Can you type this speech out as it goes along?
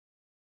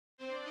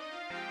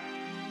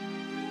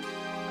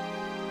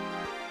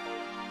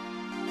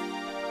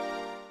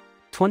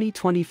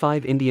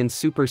2025 Indian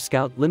Super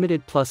Scout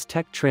Limited Plus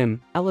Tech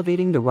Trim,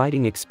 elevating the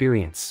riding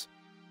experience.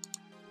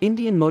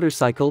 Indian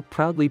Motorcycle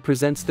proudly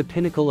presents the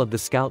pinnacle of the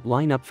Scout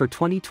lineup for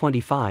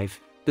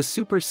 2025, the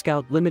Super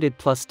Scout Limited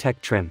Plus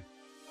Tech Trim.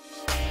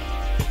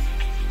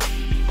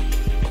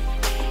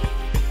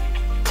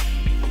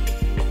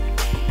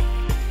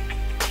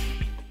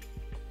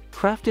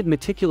 Crafted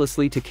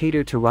meticulously to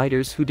cater to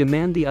riders who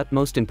demand the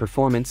utmost in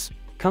performance,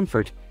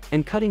 comfort,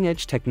 and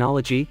cutting-edge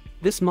technology,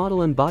 this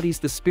model embodies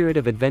the spirit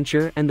of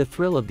adventure and the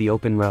thrill of the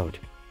open road.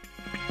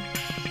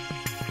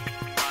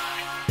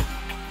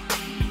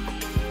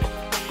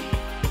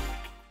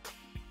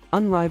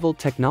 Unrivaled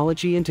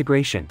technology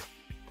integration.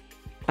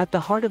 At the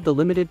heart of the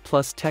Limited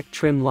Plus Tech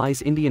Trim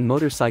lies Indian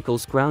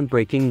Motorcycle's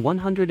groundbreaking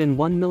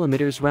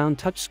 101mm round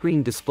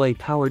touchscreen display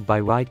powered by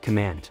Ride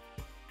Command.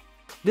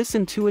 This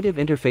intuitive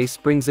interface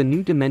brings a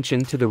new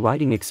dimension to the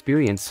riding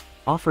experience,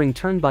 offering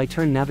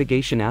turn-by-turn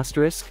navigation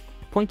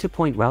 *,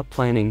 point-to-point route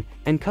planning,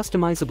 and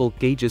customizable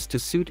gauges to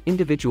suit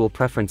individual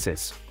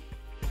preferences.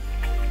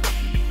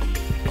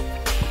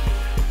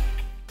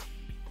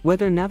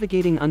 Whether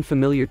navigating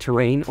unfamiliar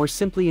terrain or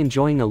simply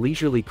enjoying a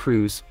leisurely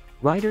cruise,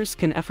 riders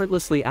can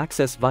effortlessly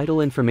access vital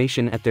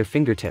information at their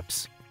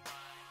fingertips.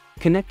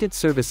 Connected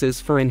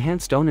services for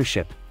enhanced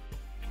ownership.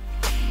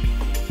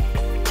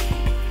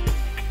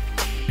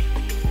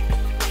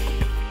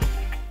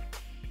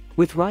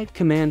 With Ride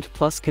Command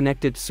Plus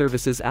Connected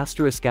Services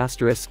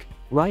 ***,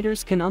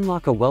 riders can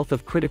unlock a wealth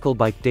of critical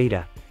bike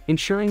data,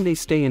 ensuring they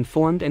stay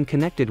informed and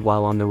connected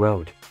while on the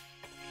road.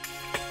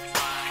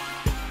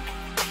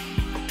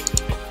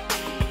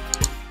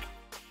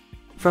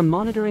 From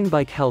monitoring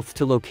bike health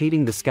to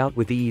locating the Scout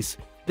with ease,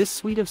 this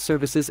suite of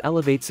services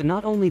elevates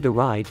not only the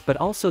ride but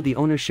also the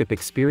ownership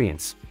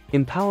experience,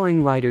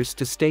 empowering riders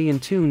to stay in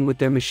tune with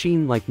their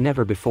machine like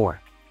never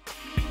before.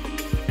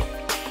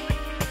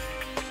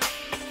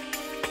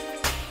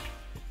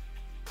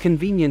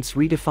 Convenience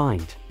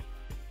redefined.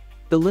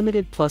 The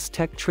Limited Plus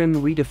Tech Trim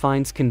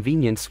redefines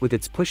convenience with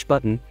its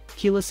push-button,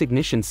 keyless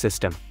ignition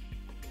system.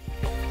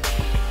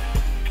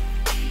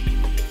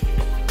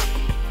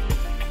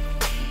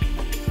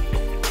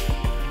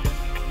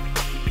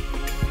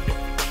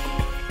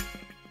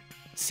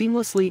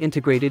 Seamlessly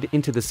integrated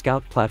into the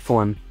Scout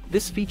platform,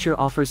 this feature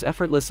offers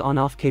effortless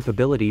on-off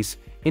capabilities,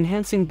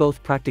 enhancing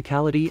both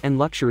practicality and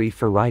luxury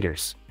for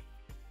riders.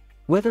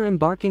 Whether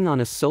embarking on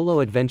a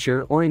solo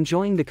adventure or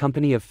enjoying the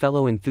company of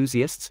fellow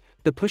enthusiasts,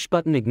 the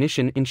push-button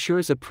ignition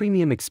ensures a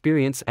premium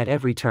experience at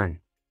every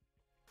turn.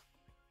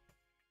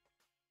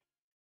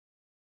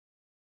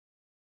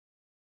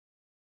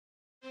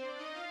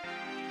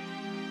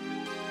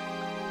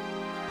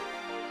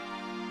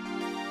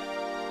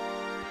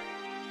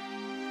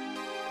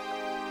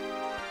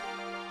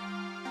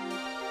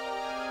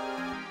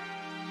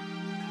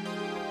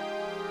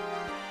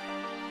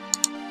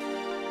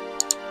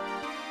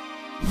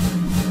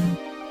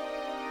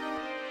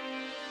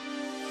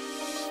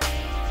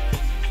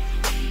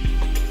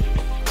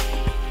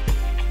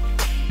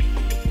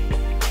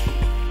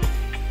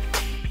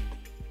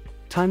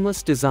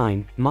 Timeless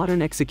design,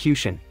 modern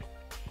execution.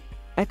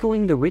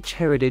 Echoing the rich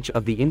heritage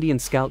of the Indian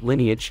Scout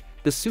lineage,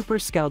 the Super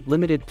Scout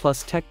Limited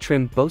Plus Tech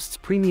Trim boasts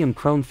premium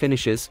chrome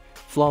finishes,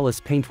 flawless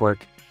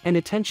paintwork, and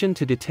attention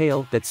to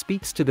detail that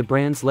speaks to the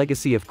brand's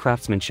legacy of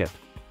craftsmanship.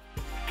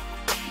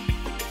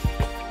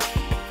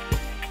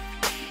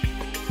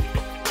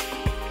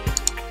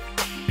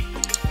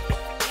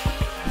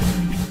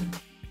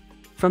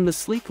 From the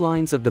sleek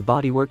lines of the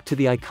bodywork to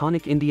the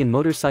iconic Indian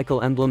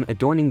motorcycle emblem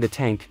adorning the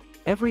tank,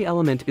 every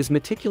element is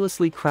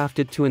meticulously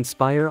crafted to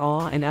inspire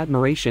awe and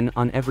admiration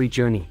on every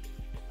journey.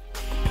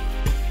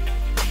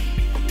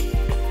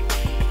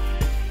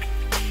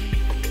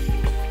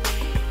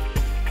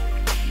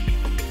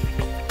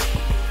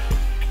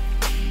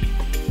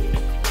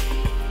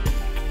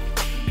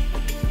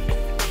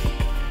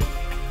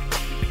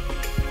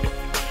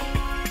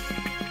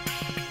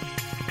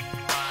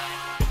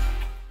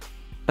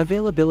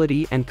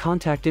 Availability and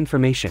contact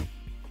information.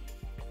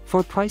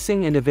 For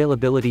pricing and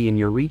availability in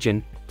your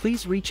region,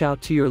 please reach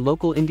out to your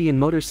local Indian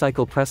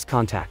Motorcycle press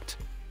contact.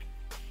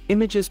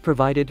 Images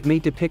provided may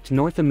depict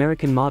North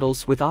American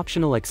models with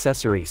optional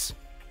accessories.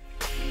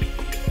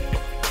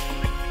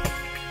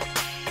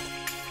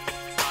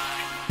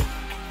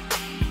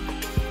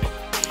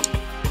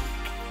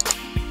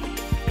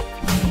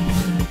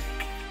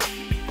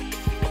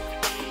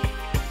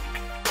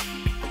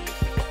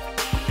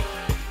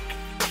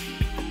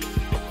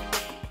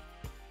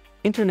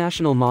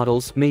 International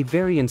models may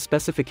vary in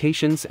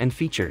specifications and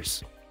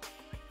features.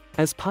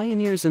 As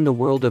pioneers in the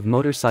world of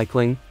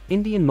motorcycling,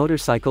 Indian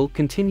Motorcycle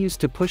continues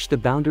to push the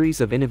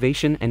boundaries of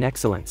innovation and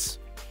excellence.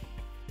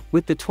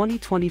 With the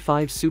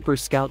 2025 Super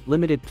Scout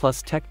Limited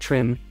Plus Tech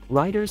Trim,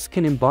 riders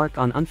can embark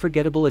on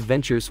unforgettable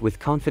adventures with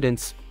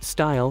confidence,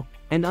 style,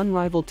 and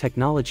unrivaled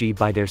technology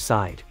by their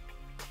side.